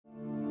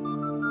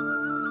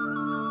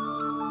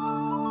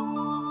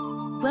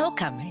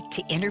Welcome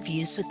to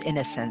Interviews with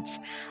Innocence,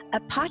 a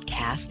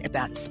podcast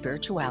about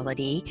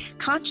spirituality,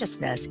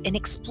 consciousness, and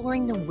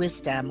exploring the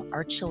wisdom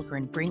our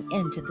children bring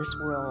into this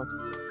world.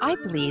 I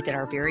believe that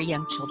our very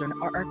young children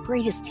are our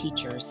greatest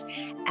teachers.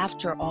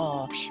 After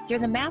all, they're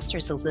the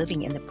masters of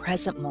living in the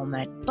present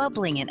moment,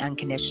 bubbling in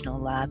unconditional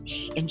love,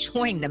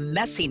 enjoying the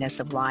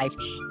messiness of life,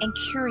 and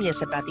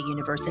curious about the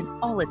universe in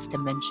all its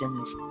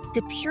dimensions.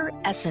 The pure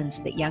essence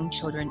that young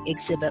children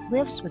exhibit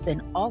lives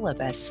within all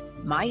of us.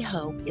 My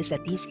hope is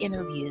that these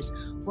interviews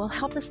will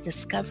help us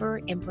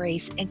discover,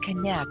 embrace, and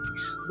connect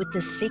with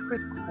the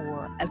sacred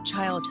core of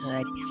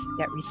childhood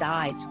that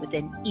resides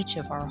within each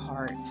of our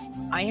hearts.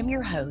 I am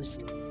your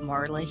host,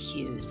 Marla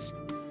Hughes.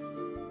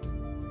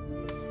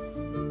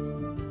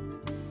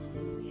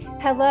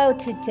 Hello,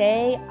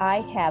 today I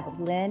have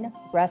Lynn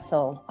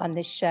Russell on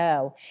the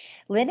show.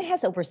 Lynn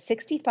has over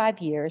 65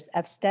 years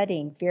of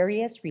studying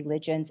various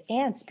religions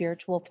and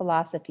spiritual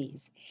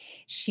philosophies.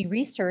 She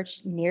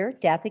researched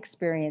near-death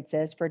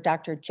experiences for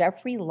Dr.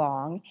 Jeffrey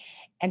Long,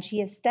 and she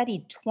has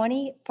studied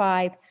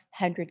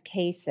 2,500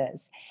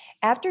 cases.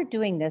 After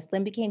doing this,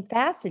 Lynn became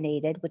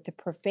fascinated with the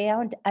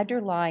profound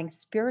underlying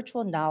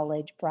spiritual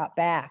knowledge brought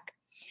back.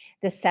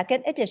 The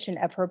second edition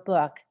of her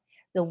book,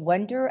 The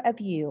Wonder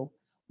of You,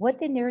 What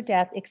the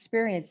Near-Death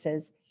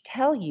Experiences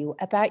Tell You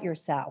About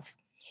Yourself,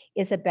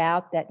 is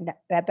about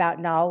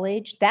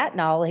knowledge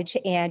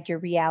and your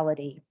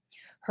reality.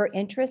 Her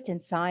interest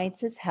in science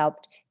has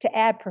helped to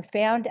add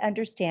profound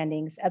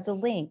understandings of the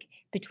link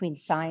between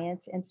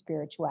science and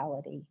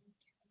spirituality.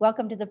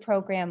 Welcome to the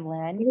program,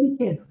 Lynn. Thank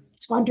you.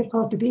 It's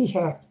wonderful to be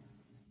here.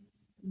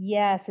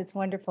 Yes, it's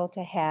wonderful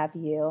to have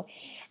you.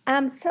 I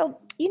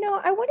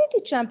wanted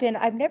to jump in.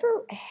 I've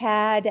never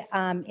had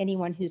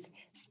anyone who's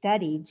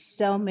studied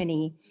so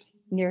many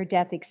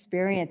near-death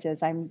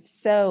experiences. I'm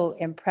so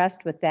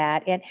impressed with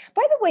that. And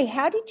by the way,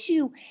 how was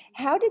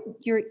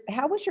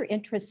your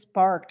interest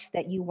sparked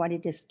that you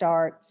wanted to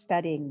start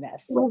studying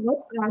this?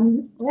 Well,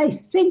 I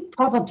think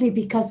probably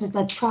because as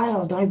a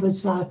child, I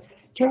was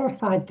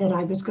terrified that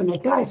I was going to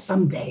die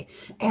someday.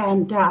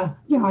 And, I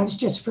was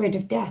just afraid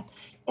of death.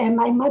 And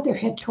my mother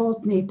had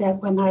told me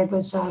that when I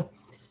was, when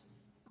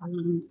I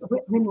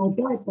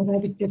died, that I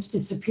would just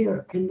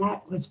disappear. And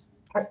that was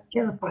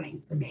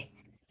terrifying for me.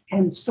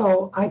 And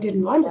so I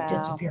didn't want to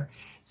disappear.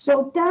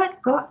 So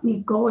that got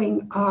me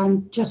going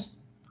on just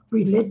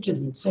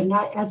religions. And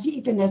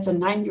even as a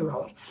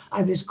 9-year-old,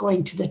 I was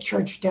going to the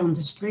church down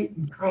the street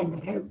and trying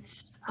it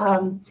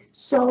out.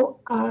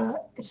 So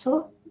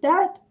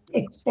that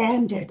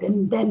expanded.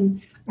 And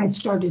then I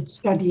started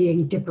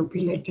studying different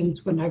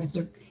religions when I was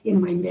in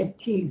my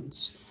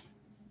mid-teens.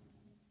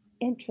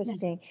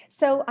 Interesting.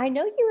 So I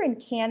know you're in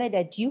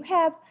Canada. Do you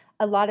have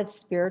a lot of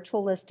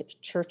spiritualist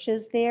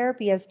churches there?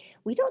 Because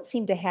we don't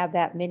seem to have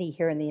that many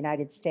here in the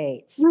United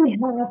States. We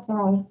have,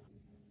 I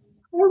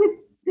would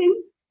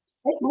think,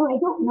 I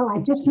don't know. I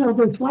just know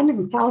there's one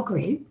in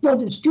Calgary. No,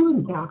 there's two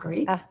in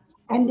Calgary,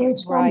 and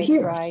there's one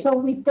here. Right.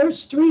 So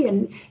there's three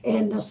in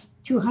this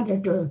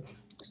 200 or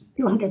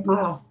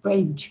 200-mile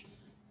range.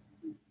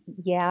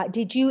 Yeah.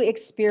 Did you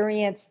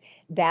experience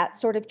that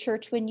sort of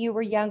church when you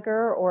were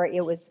younger, or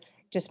it was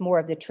just more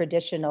of the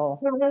traditional?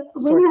 When I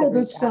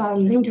was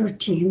later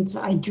teens,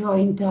 I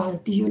joined the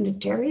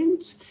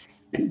Unitarians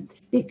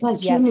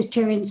because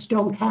Unitarians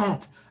don't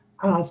have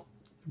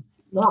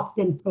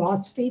locked-in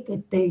philosophy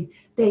that they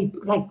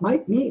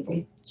like me,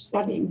 they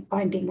studying,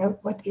 finding out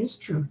what is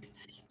truth.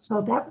 So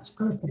that was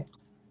perfect.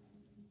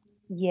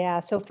 Yeah.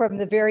 So from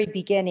the very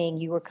beginning,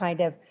 you were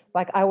kind of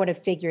like, I want to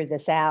figure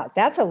this out.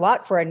 That's a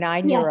lot for a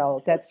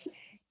 9-year-old. Yeah.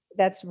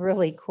 That's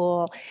really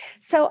cool.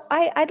 So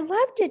I'd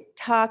love to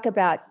talk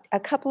about a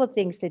couple of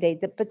things today,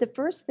 but the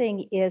first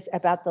thing is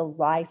about the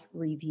life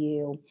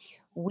review.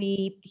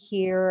 We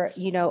hear,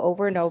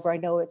 over and over, I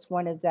know it's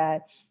one of the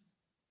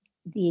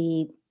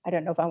I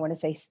don't know if I want to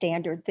say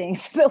standard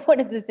things, but one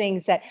of the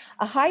things that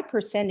a high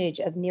percentage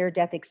of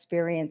near-death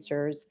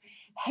experiencers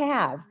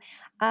have.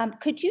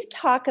 Could you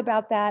talk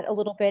about that a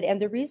little bit?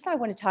 And the reason I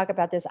want to talk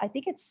about this, I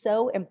think it's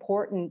so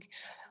important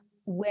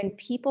when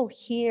people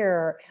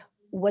hear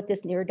what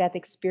this near-death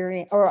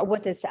experience or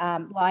what this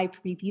live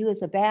review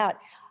is about.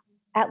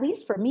 At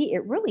least for me,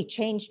 it really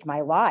changed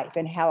my life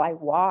and how I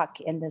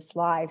walk in this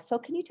life. So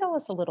can you tell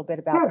us a little bit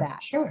about that?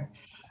 Sure.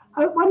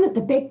 One of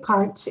the big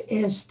parts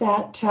is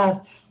that,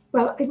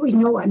 we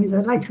know,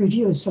 the life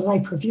review is the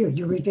life review.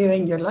 You're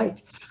reviewing your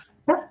life.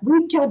 But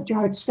we judge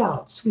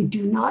ourselves. We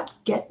do not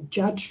get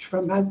judged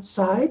from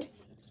outside.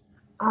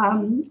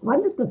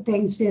 One of the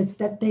things is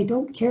that they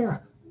don't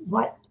care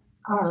what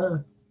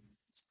our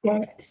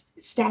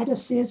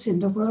status is in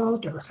the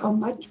world or how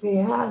much we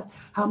have,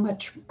 how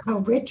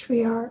rich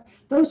we are.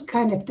 Those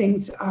kind of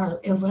things are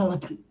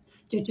irrelevant.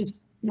 They're just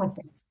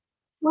nothing.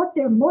 What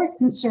they're more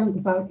concerned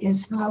about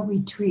is how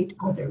we treat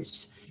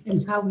others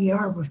and how we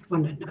are with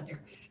one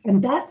another.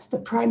 And that's the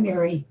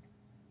primary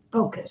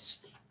focus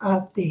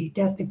of the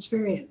death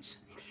experience.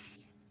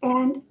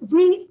 And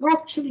we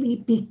actually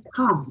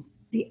become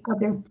the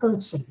other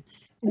person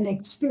and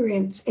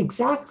experience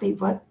exactly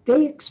what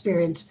they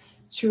experience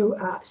through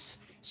us.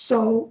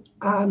 So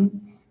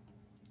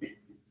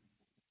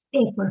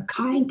if we're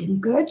kind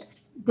and good,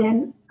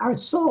 then our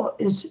soul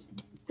is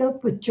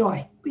filled with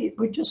joy.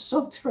 We're just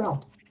so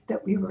thrilled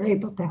that we were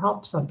able to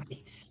help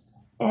somebody.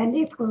 And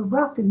if we're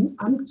rough and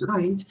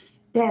unkind,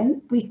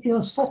 then we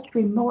feel such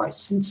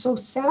remorse and so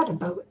sad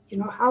about,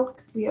 how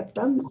could we have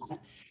done that?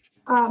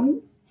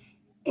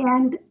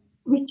 And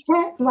we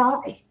can't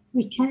lie.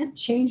 We can't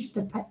change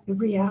the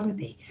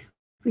reality.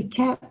 We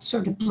can't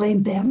sort of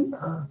blame them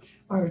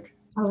or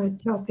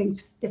tell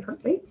things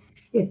differently.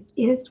 It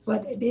is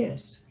what it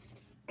is.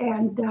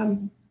 And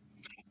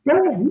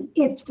then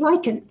it's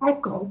like an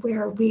echo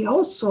where we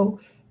also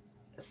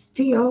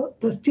feel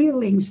the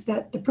feelings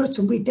that the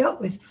person we dealt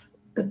with,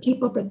 the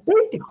people that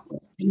they dealt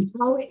with, and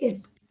how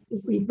it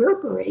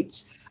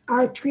reverberates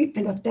our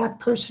treatment of that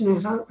person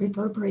and how it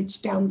reverberates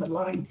down the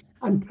line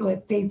until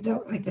it fades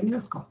out like an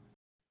echo.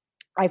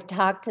 I've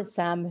talked to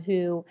some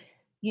who,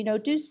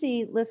 do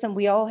see, listen,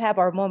 we all have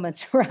our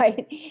moments,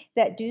 right?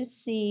 That do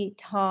see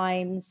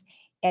times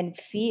and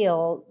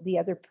feel the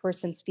other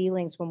person's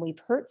feelings when we've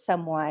hurt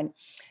someone.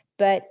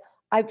 But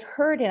I've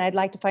heard, and I'd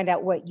like to find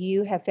out what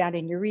you have found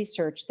in your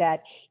research,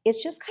 that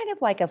it's just kind of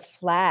like a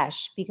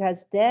flash,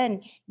 because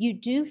then you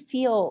do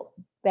feel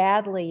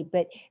badly,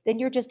 but then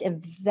you're just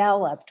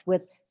enveloped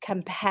with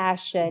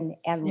compassion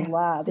and Yeah,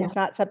 love. yeah. It's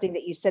not something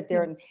that you sit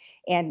there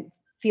and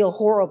feel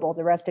horrible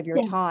the rest of your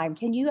Yes. time.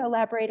 Can you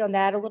elaborate on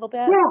that a little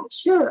bit? Yeah,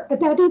 sure.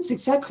 That is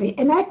exactly.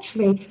 And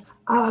actually,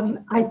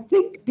 I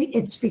think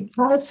it's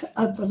because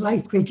of the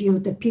life review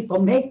that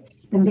people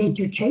make the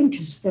major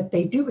changes that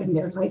they do in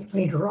their life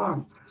later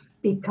on,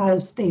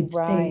 because they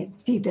Right.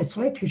 see this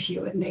life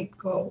review and they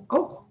go,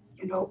 oh,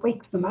 it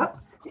wakes them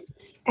up.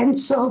 And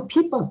so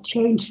people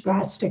change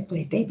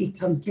drastically. They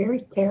become very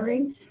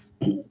caring.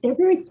 They're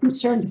very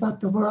concerned about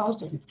the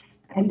world,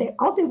 and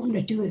all they want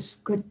to do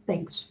is good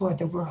things for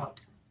the world.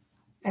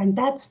 And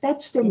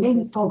that's their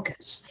main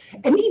focus.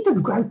 And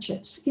even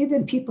grouches,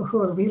 even people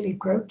who are really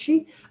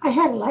grouchy. I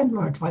had a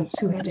landlord once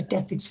who had a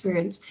death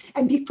experience.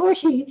 And before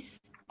he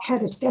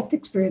had his death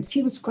experience,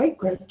 he was quite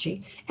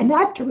grouchy. And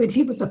afterward,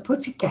 he was a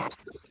pussycat.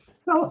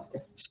 So,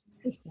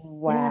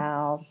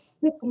 Wow.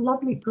 yeah, a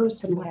lovely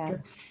person Yeah.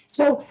 after.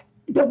 So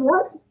the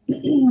one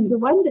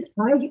that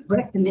I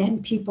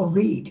recommend people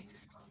read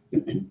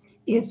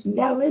is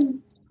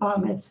Mellon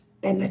Thomas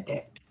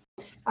Benedict.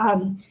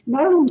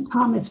 Mellon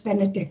Thomas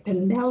Benedict,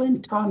 and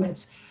Mellon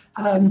Thomas,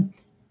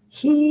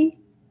 he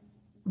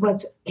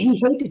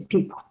hated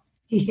people.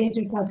 He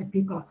hated other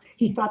people.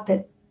 He thought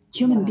that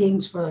human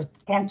beings were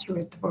cancer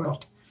of the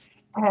world.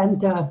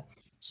 And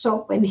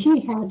so when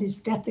he had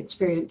his death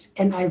experience,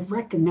 and I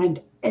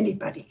recommend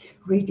anybody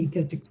reading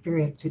his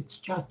experience, it's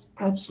just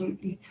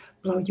absolutely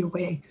blow you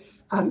away.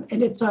 And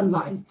it's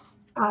online.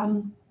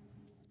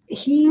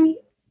 He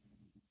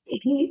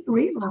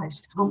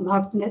realized how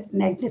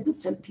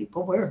magnificent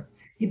people were.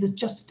 He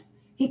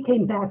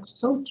came back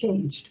so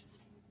changed.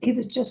 He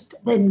was just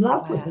in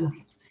love with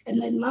life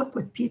and in love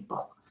with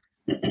people.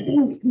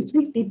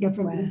 Completely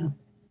different man.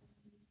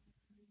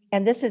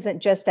 And this isn't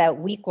just a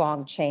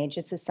week-long change.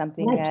 This is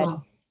something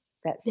Lifelong.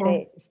 that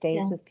Yeah,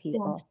 stays yeah, with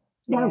people.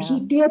 Now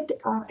Yeah.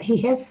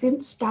 he has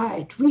since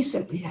died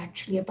recently,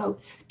 actually,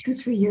 about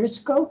 2-3 years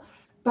ago.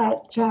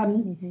 But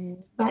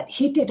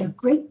he did a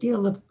great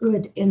deal of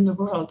good in the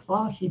world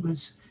when he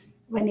was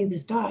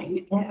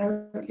dying,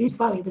 or at least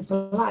while he was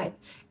alive.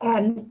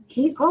 And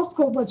he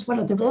also was one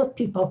of the rare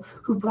people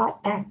who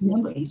brought back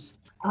memories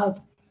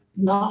of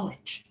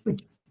knowledge,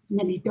 which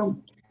many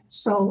don't.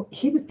 So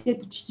he was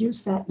able to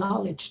use that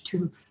knowledge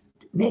to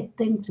make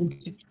things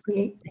and to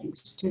create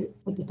things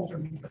for the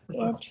betterment of the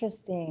world.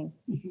 Interesting.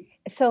 Mhm.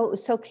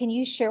 So can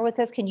you share with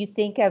us, can you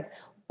think of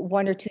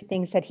one or two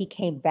things that he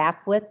came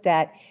back with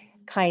that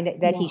he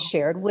No.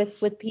 shared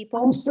with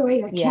people? I'm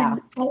sorry, I Yeah.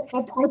 can't.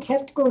 I'd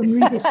have to go and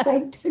read his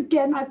site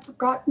again. I've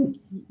forgotten.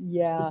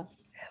 Yeah.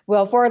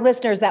 Well, for our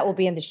listeners, that will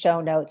be in the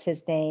show notes,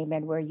 his name,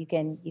 and where you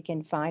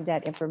can find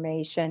that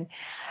information.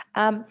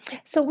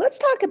 So let's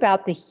talk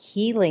about the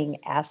healing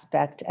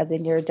aspect of the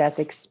near-death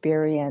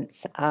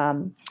experience.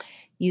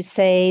 You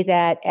say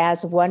that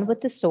as one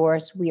with the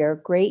source, we are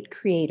great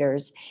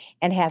creators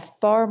and have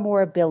far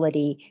more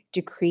ability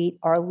to create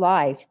our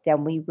life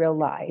than we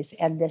realize,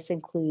 and this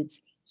includes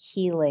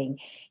healing.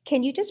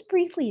 Can you just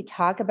briefly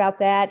talk about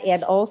that?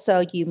 And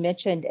also, you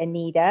mentioned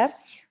Anita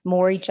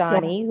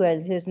Moorjani, who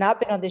has not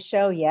been on the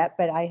show yet,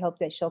 but I hope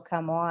that she'll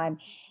come on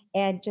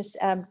and just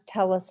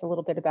tell us a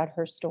little bit about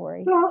her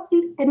story. Well,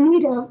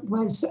 Anita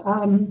was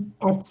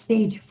at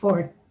stage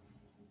 4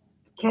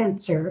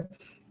 cancer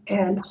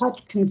and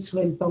Hodgkin's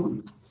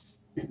lymphoma.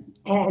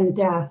 And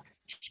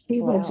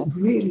she was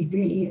really,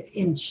 really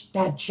in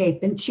bad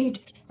shape. And she'd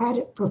had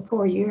it for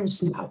 4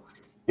 years now.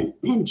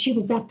 And she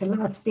was at the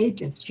last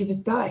stages. She was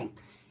dying.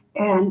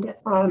 And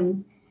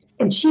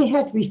she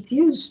had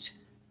refused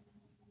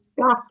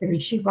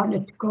doctors. She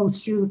wanted to go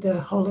through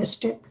the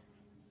holistic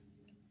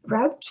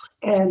route.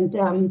 And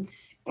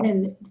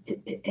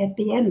at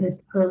the end,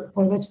 her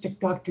holistic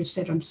doctor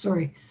said, "I'm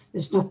sorry,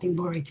 there's nothing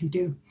more I can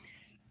do."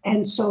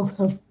 And so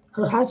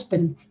her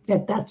husband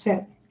said, "That's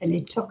it," and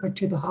they took her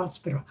to the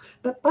hospital.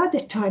 But by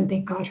the time they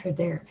got her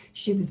there,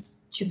 she was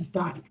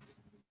dying.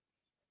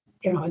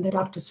 And the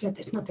doctor said,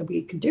 "There's nothing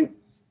we can do."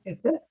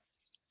 That's it.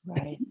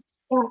 Right.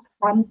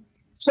 Yeah.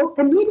 So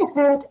Anita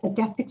had a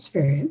death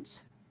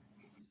experience,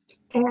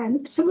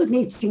 and some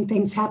amazing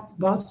things happened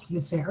while she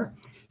was there.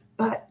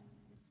 But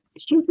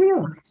she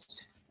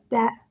realized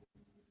that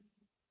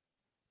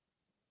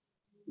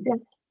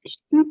she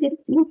didn't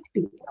need to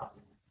be ill,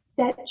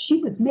 that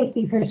she was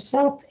making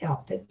herself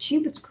ill, that she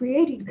was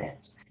creating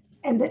this,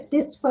 and that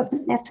this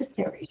wasn't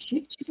necessary.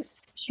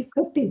 She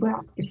could be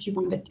well if she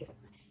wanted to.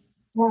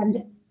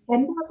 And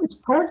and that was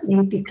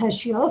partly because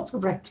she also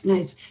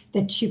recognized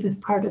that she was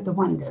part of the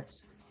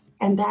oneness.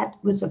 And that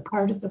was a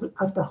part of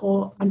the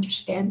whole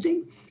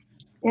understanding.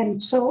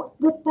 And so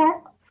with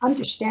that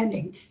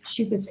understanding,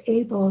 she was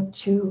able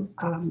to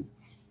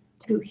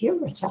heal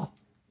herself,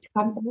 to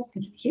come back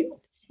and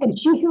heal. And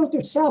she healed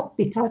herself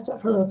because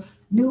of her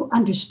new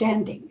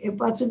understanding. It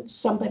wasn't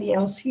somebody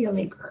else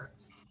healing her.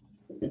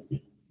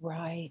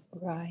 Right,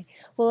 right.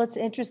 Well, it's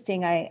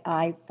interesting.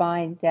 I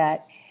find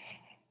that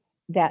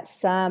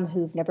some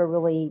who've never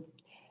really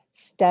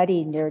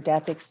studied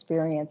near-death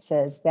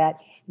experiences, that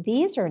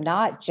these are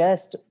not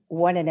just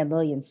one in a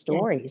million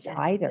stories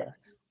either.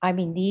 I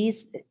mean,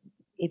 these,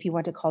 if you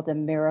want to call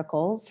them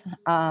miracles,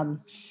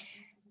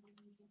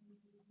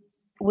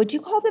 would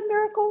you call them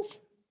miracles?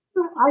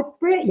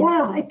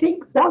 I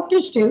think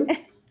doctors do.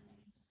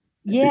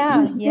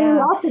 Yeah, Very yeah.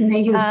 often they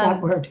use that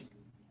Um, word.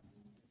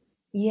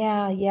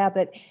 yeah,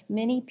 but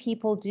many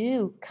people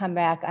do come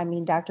back. I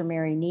mean, Dr.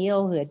 Mary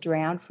Neal, who had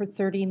drowned for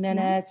 30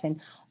 minutes and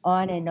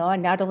on and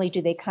on. Not only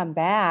do they come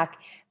back,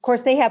 of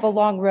course, they have a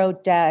long road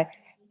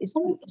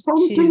Some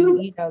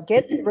do,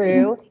 get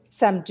through.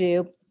 Some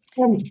do.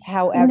 and other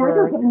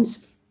However,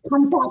 ones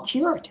come back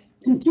cured,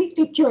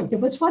 completely cured. There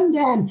was one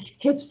man,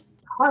 his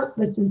heart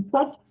was in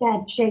such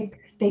bad shape,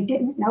 they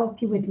didn't know if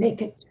he would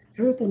make it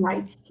through the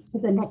night to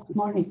the next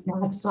morning to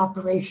have his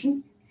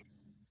operation.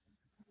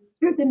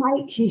 Through the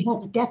night, he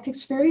had a death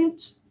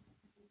experience.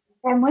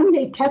 And when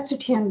they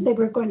tested him, they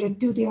were going to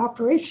do the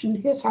operation.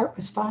 His heart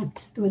was fine.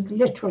 There was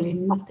literally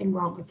nothing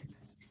wrong with him.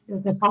 It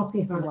was a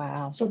healthy heart.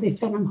 wow. So they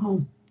sent him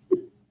home.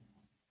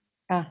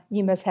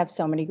 You must have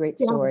so many great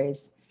Yeah.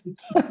 stories.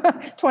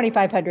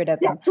 2,500 of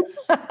them.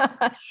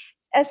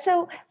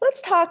 So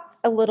let's talk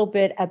a little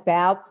bit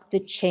about the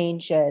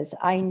changes.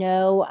 I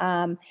know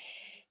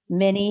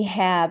many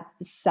have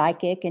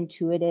psychic,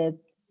 intuitive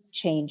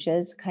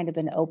changes, kind of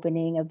an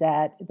opening of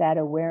that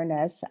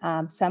awareness.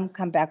 Some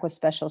come back with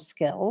special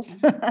skills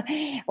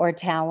or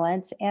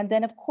talents, and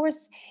then of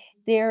course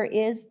there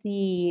is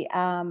the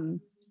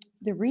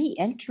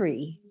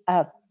re-entry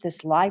of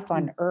this life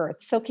on Earth.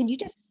 So can you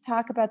just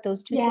talk about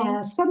those two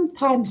things?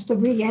 Sometimes the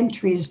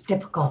re-entry is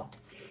difficult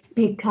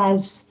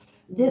because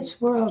this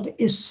world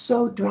is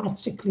so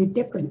drastically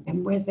different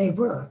than where they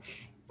were.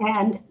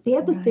 And the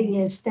other thing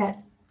is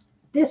that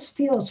this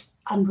feels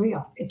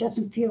unreal. It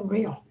doesn't feel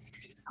real.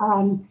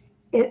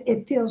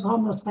 It feels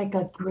almost like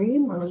a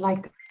dream or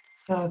like,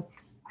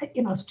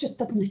 it just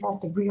doesn't have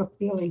the real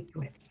feeling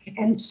to it.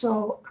 And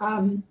so,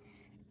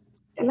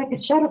 like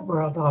a shadow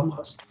world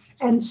almost.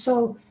 And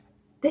so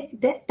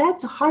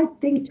that's a hard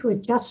thing to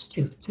adjust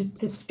to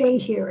stay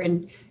here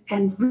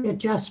and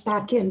readjust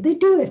back in. They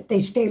do if they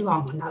stay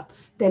long enough,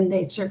 then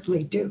they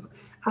certainly do.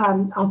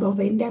 Although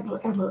they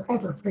never, ever,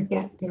 ever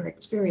forget their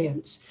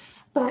experience.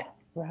 But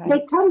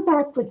they come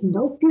back with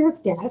no fear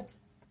of death.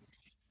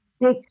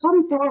 They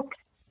come back,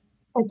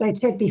 as I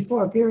said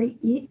before,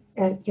 very,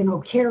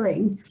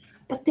 caring,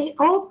 but they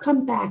all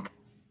come back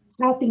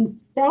having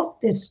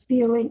felt this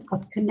feeling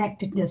of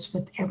connectedness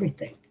with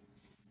everything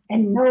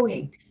and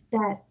knowing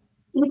that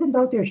even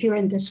though they're here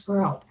in this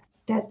world,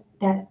 that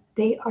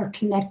they are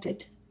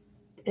connected.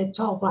 It's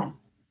all one.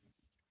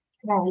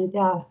 And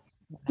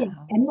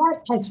and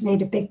that has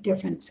made a big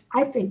difference.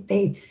 I think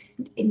they,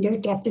 in their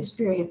death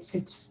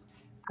experiences,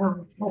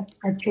 are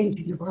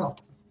changing the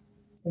world.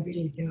 I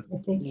really do. I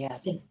think.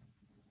 Yes.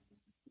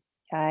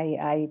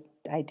 Yeah.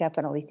 I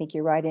definitely think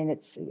you're right. And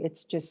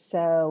it's just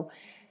so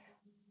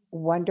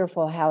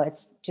wonderful how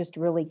it's just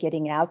really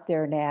getting out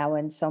there now.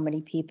 And so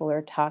many people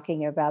are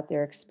talking about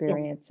their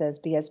experiences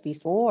because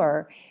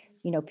before,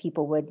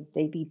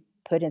 they'd be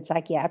put in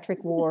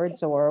psychiatric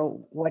wards or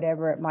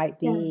whatever it might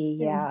be.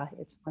 Yeah,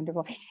 it's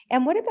wonderful.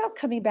 And what about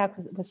coming back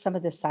with some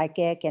of the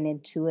psychic and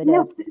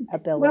intuitive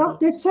ability? Well,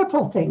 there's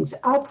several things.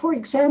 For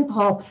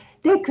example,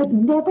 they could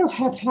never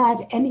have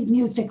had any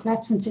music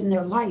lessons in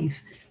their life,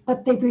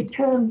 but they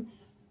return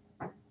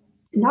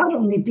not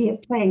only be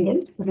it playing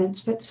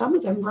instruments, but some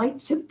of them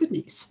write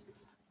symphonies.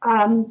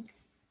 Or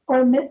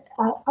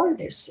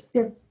artists,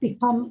 they've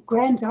become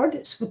grand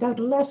artists without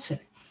a lesson.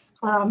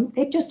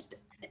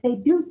 They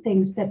do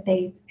things that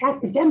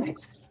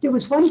academics. There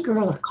was one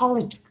girl at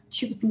college,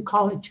 she was in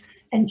college,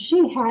 and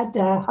she had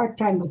a hard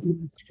time with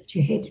math.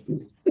 She hated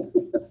math.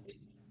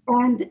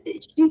 And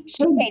she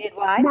hated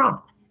what? Math.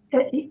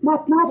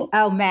 Mathematics.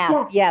 Oh,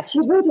 math. Yes. She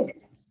hated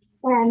it.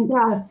 And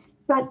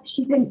but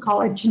she's in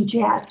college and she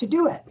had to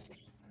do it.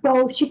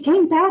 So she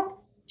came back,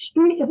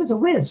 it was a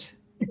whiz.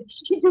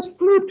 She just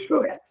flew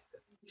through it.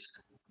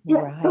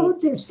 Yeah, so Right.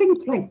 there's things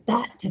like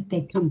that that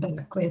they come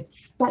back with.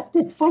 But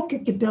the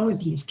psychic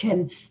abilities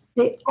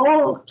they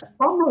all,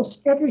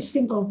 almost every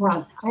single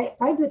one,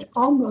 I would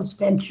almost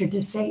venture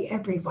to say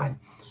everyone,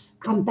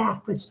 come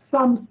back with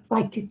some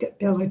psychic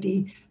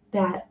ability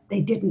that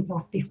they didn't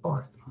have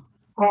before.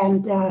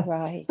 And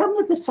Right. some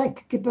of the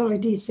psychic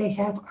abilities they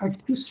have are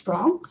too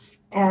strong,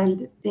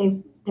 and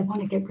they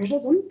want to get rid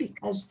of them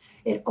because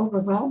it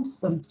overwhelms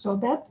them. So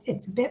that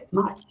it's a bit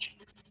much.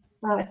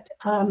 But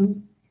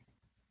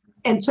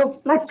and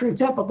so, like for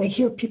example, they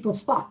hear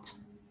people's thoughts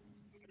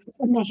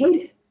and they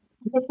hate it.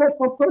 They start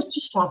go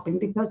grocery shopping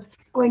because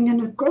going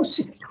in a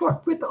grocery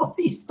store with all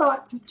these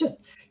thoughts is just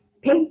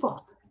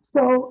painful.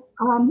 So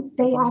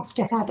they ask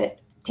to have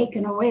it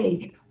taken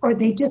away, or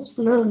they just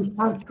learn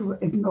how to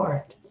ignore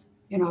it.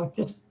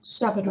 Just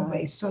shove it away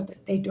Right. so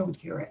that they don't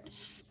hear it.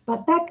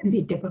 But that can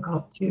be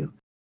difficult too.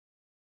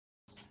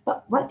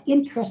 But what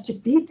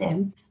interested me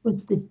then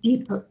was the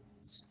deeper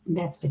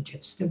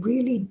messages, the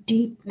really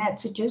deep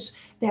messages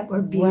that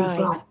were being Right.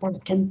 brought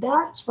back. And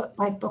that's what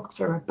my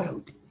books are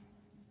about.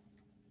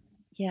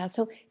 Yeah.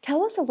 So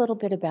tell us a little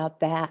bit about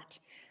that,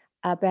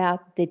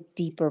 about the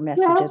deeper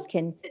messages. Well, for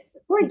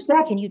Can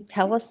example, you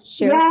tell us,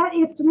 share? yeah,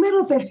 it's a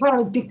little bit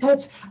hard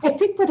because I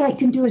think what I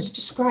can do is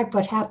describe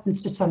what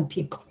happens to some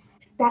people.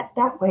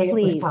 That way it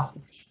would help.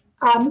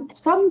 Please.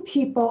 Some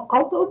people,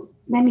 although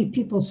many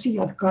people see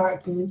a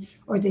garden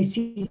or they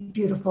see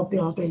beautiful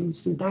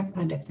buildings and that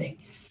kind of thing,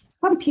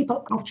 some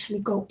people actually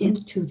go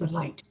into the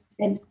light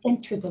and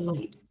enter the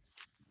light.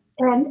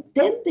 And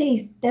then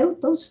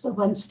those are the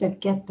ones that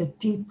get the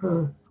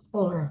deeper,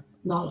 fuller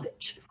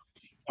knowledge.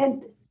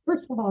 And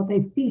first of all,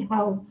 they see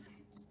how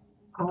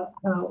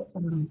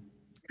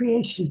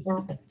creation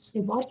happens.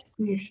 They watch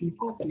creation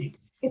happening.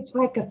 It's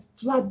like a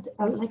flood,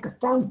 like a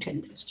fountain.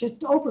 It's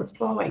just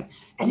overflowing,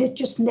 and it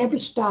just never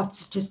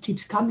stops. It just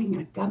keeps coming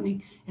and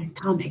coming and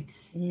coming,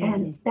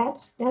 and Mhm.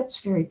 that's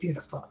very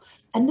beautiful.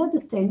 Another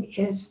thing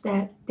is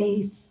that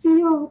they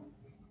feel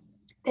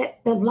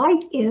that the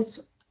light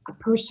is a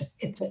person.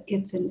 It's an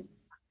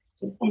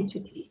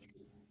entity,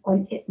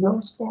 and it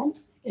knows them,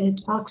 and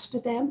it talks to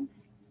them,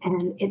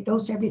 and it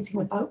knows everything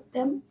about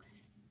them,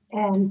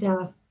 and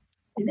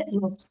it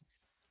looks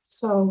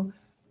so,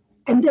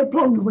 and they're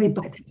blown away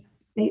by them.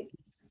 They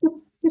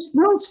this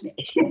knows me,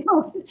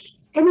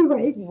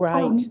 Anyway,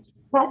 Right.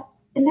 but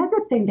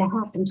another thing that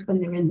happens when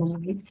they're in the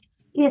light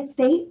is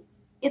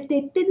if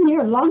they've been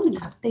there long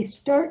enough, they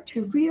start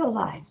to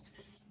realize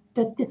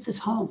that this is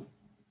home.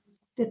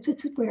 This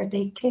is where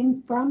they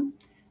came from,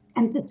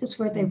 and this is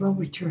where they will Mhm.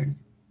 return.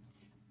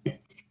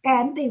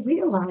 And they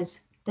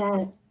realize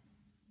that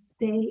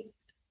they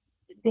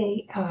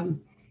they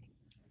um,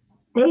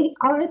 they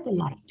are the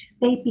light.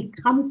 They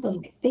become the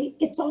light.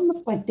 It's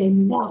almost like they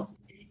melt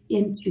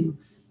into,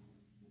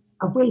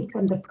 away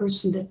from the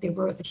person that they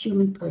were, the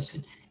human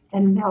person,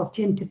 and melt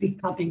into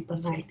becoming the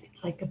light,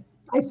 like an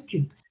ice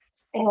cube.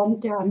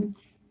 And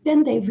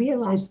then they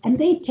realize, and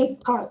they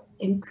take part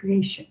in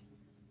creation,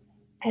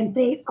 and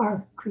they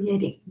are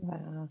creating.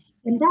 Wow.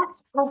 And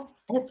that's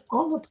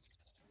all of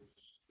us.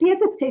 The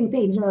other thing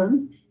they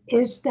learn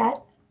is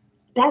that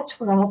that's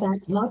where all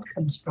that love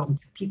comes from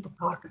that people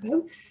talk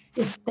about.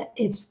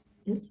 It's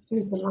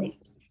through the light.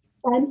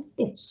 And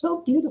it's so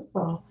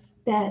beautiful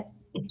that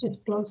it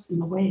just blows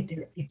them away.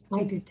 They're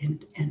excited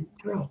and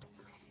thrilled.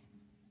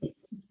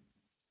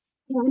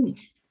 And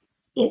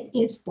it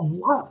is the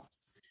love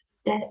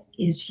that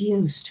is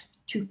used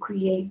to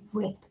create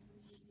with.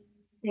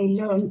 They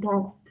learn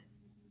that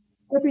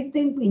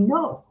everything we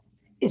know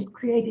is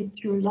created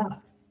through love.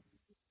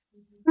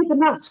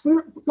 Even us,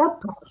 we're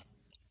love power.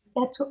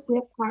 That's what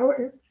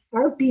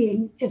our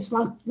being is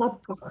love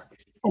power.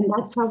 And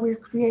that's how we're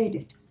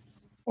created.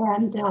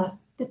 And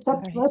it's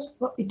up to Right. us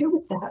what we do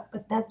with that,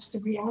 but that's the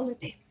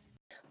reality.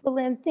 Well,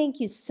 Lynn, thank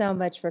you so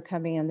much for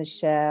coming on the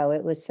show.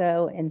 It was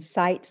so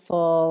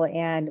insightful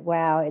and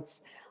wow,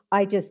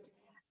 I just,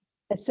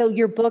 so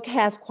your book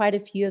has quite a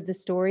few of the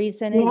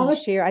stories in it. You Yeah,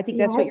 share, I think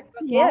that's what yeah, your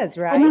book yeah. is,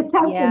 And right? it's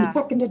out in Yeah.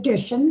 second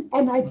edition,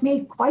 and I've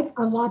made quite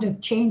a lot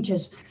of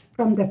changes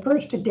from the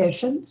first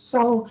edition.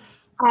 So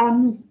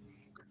um,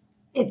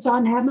 it's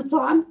on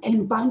Amazon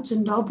and Barnes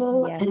and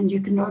Noble, Yes. and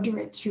you can order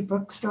it through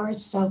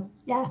bookstores. So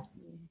yeah.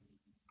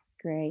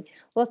 Great.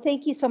 Well,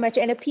 thank you so much.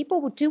 And if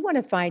people do want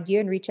to find you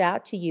and reach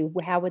out to you,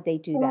 how would they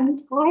do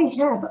that? I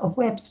have a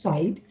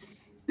website.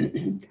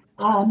 It's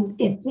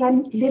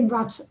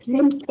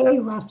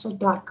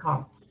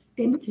lynnKrussell.com.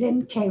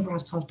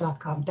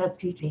 lynnKrussell.com.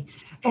 That's easy.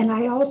 And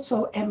I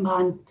also am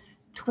on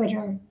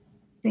Twitter,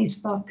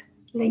 Facebook,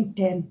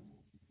 LinkedIn,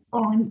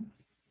 and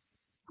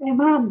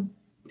I'm on,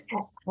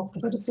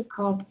 what is it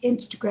called?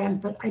 Instagram,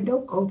 but I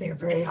don't go there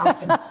very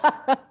often.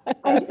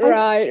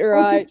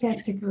 I just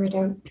can't figure it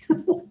out.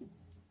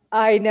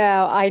 I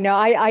know.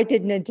 I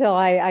didn't until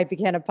I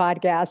began a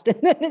podcast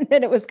and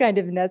then it was kind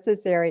of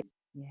necessary.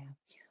 Yeah.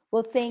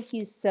 Well, thank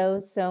you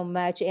so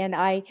much. And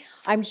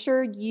I'm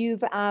sure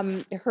you've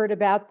heard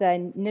about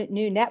the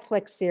new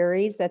Netflix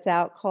series that's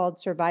out called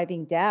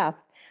Surviving Death.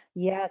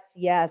 Yes,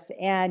 yes.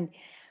 And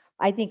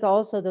I think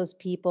also those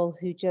people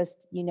who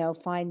just,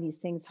 find these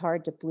things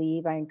hard to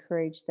believe, I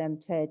encourage them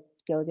to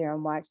go there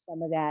and watch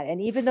some of that.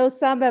 And even though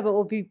some of it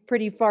will be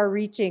pretty far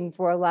reaching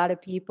for a lot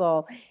of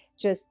people,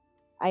 just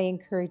I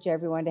encourage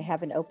everyone to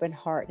have an open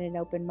heart and an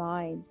open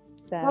mind.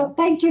 Well,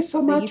 thank you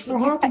so much for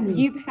having me.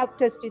 You've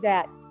helped us do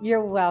that.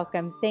 You're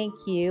welcome. Thank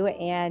you.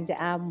 And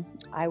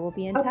I will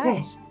be in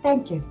touch.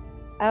 Thank you.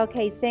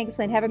 Okay. Thanks,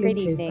 Lynn. Have a great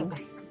evening.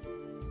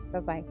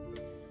 Bye-bye. Bye-bye.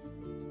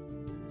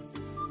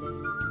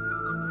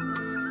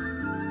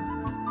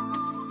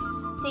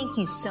 Thank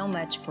you so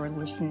much for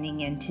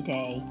listening in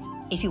today.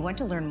 If you want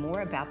to learn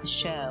more about the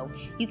show,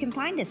 you can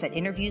find us at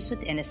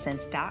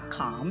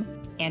interviewswithinnocence.com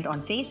and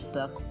on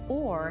Facebook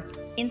or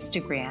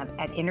Instagram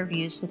at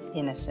Interviews with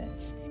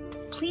Innocence.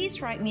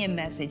 Please write me a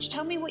message,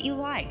 tell me what you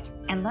liked,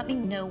 and let me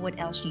know what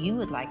else you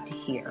would like to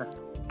hear.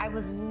 I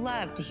would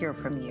love to hear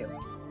from you.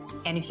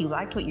 And if you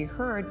liked what you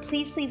heard,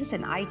 please leave us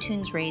an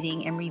iTunes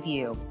rating and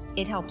review.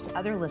 It helps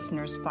other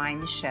listeners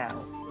find the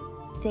show.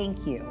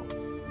 Thank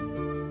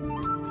you.